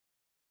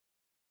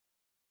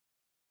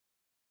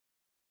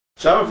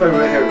So I'm going to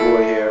play Red-Haired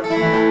Boy here,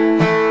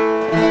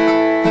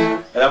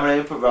 and I'm going to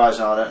improvise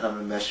on it, and I'm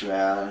going to mess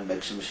around and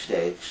make some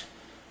mistakes,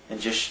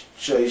 and just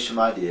show you some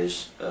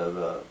ideas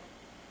of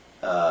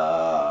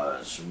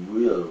some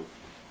real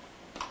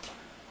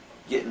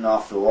getting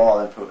off the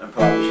wall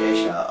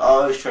improvisation. I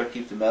always try to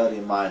keep the melody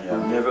in mind here.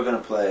 I'm never going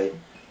to play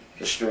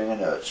the string of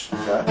notes.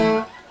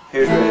 Okay?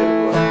 Here's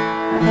Red-Haired Boy.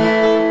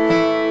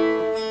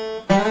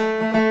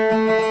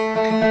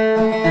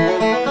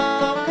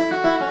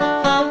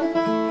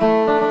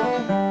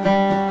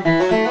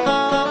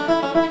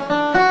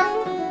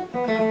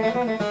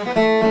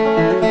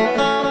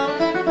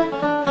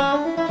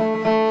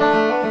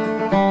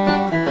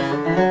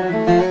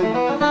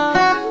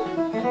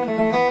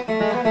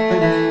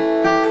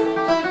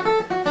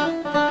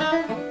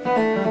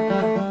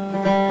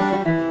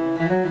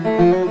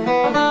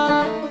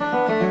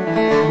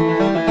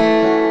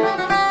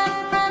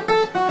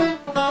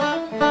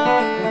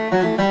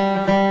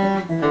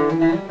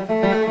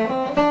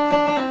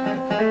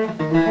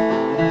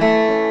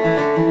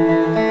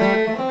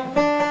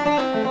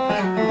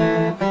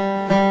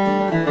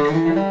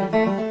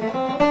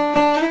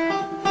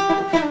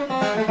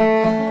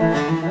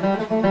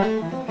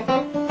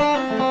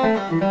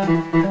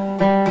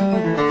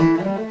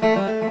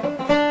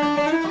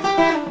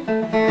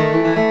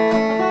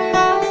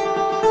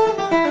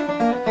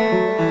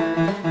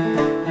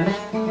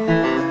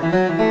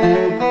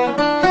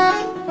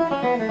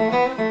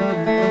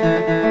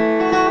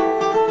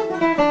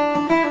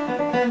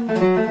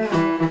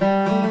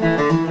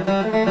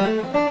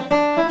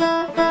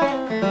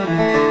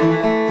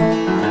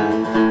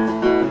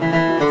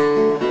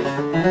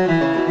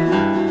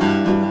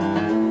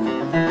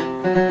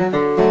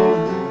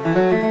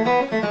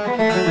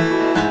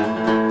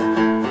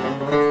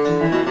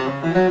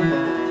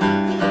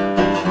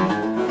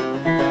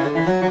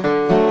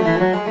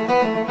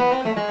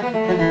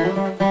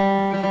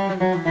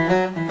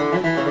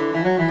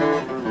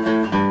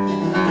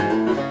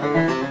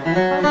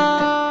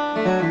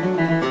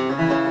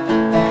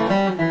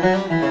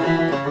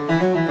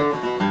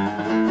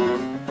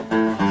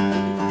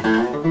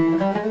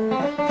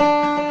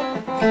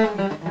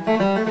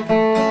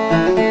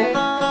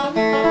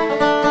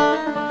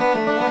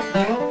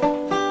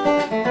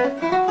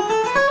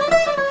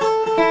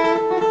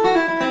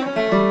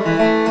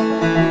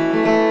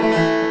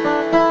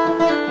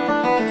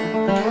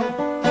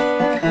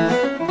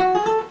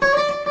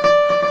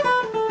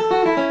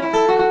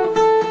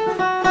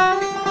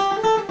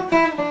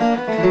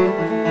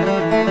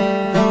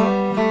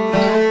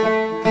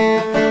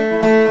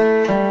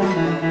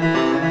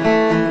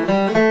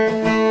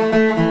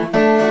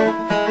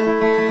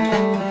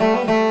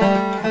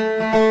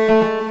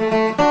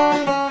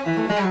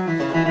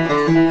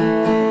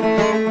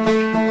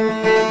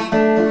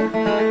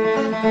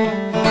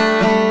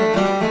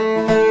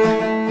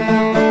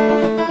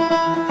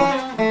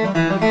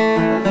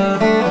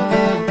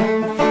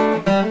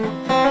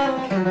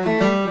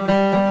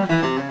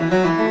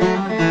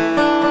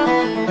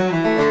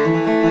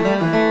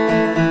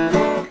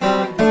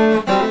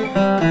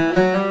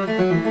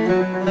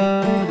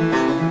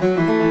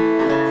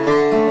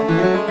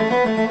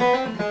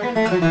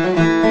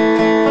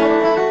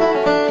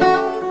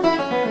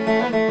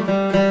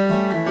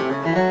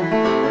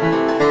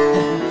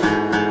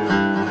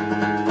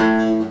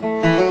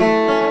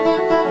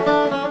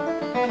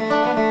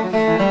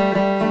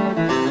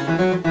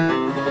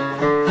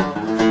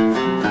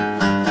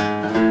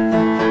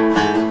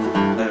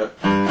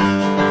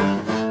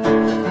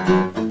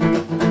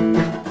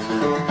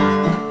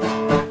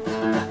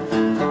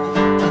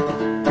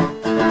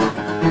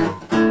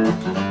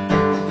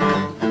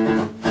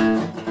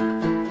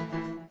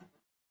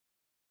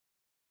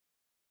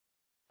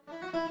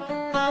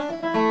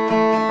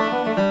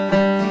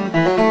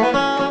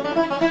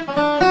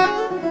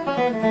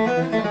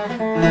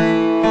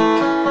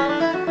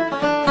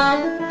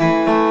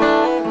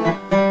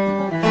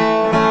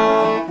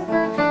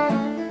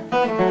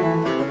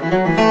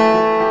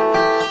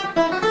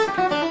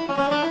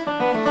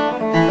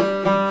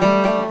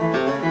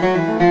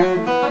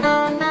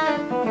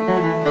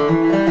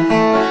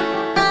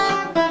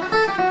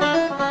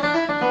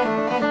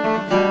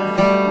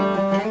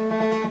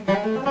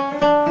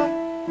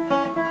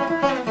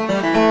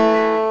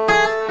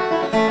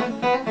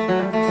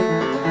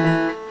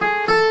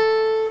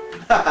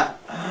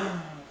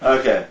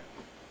 Okay.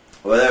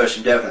 Well, there were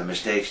some definite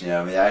mistakes in there.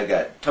 I mean, I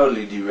got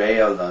totally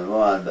derailed on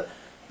one,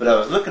 but I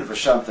was looking for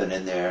something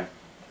in there,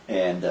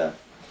 and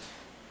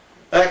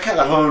I kind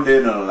of honed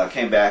in on it. I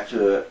came back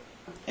to it,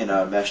 and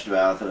I messed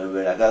around with it a little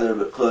bit. I got a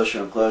little bit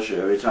closer and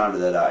closer every time to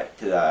that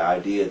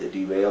idea that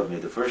derailed me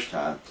the first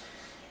time.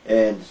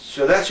 And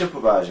so that's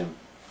improvising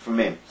for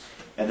me.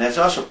 And that's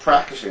also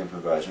practicing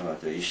improvising right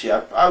there. You see,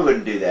 I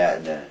wouldn't do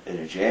that in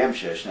a jam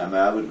session. I mean,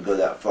 I wouldn't go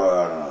that far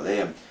out on a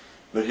limb.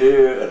 But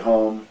here at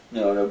home,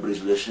 you know,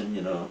 nobody's listening,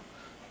 you know,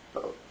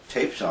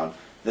 tapes on,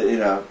 that, you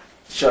know,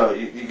 so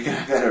you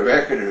got a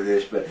record of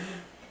this, but